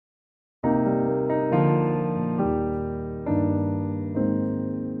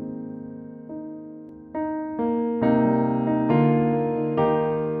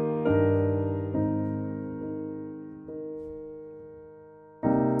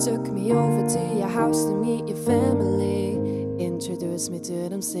Took me over to your house to meet your family. Introduced me to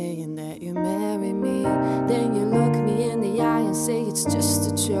them saying that you marry me. Then you look me in the eye and say it's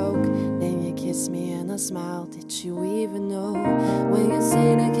just a joke. Then you kiss me and I smile. Did you even know? When you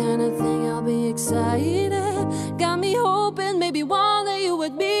say that kind of thing, I'll be excited. Got me hoping maybe one day you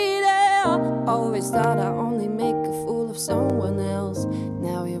would be there. Always thought I only make a fool of someone else.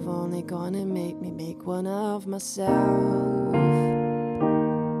 Now you've only gonna make me make one of myself.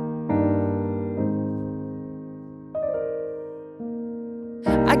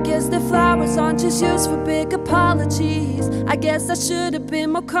 I guess the flowers aren't just used for big apologies. I guess I should have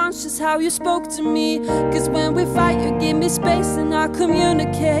been more conscious how you spoke to me. Cause when we fight you give me space and I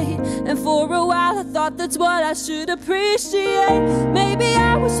communicate. And for a while I thought that's what I should appreciate. Maybe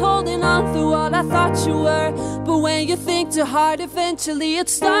I was holding on through what I thought you were. But when you think too hard eventually it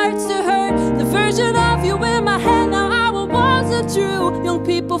starts to hurt. The version of you in my head now wasn't true. Young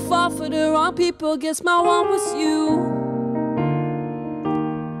people fall for the wrong people. Guess my one was you.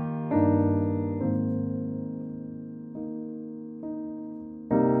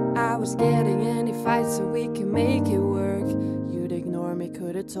 I was getting any fights so we can make it work. You'd ignore me,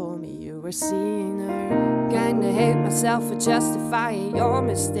 could've told me you were seeing her. Kinda hate myself for justifying your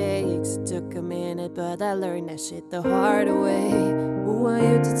mistakes. Took a minute but I learned that shit the hard way. Who are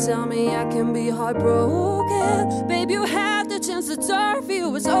you to tell me I can be heartbroken? Babe, you had the chance, the door for you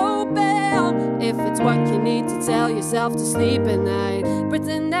was open. If it's what you need to tell yourself to sleep at night,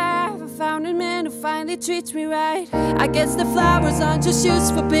 pretend I found a man who finally treats me right. I guess the flowers aren't just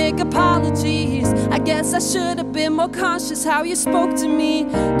used for big apologies. I guess I should have been more conscious how you spoke to me.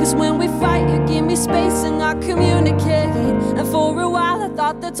 Cause when we fight you give me space and I communicate. And for a while I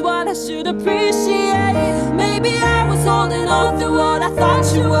thought that's what I should appreciate. Maybe I was holding on to what I thought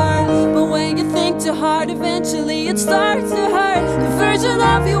you were. But when you think too hard eventually it starts to hurt. The version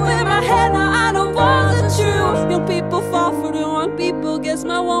of you in my head now I know wasn't true. Young people fall for the wrong people. Guess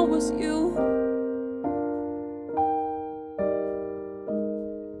my one was you.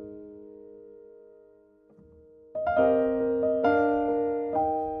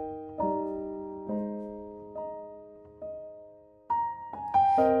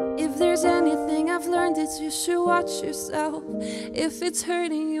 If there's anything I've learned, it's you should watch yourself. If it's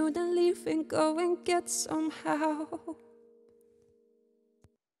hurting you, then leave and go and get somehow.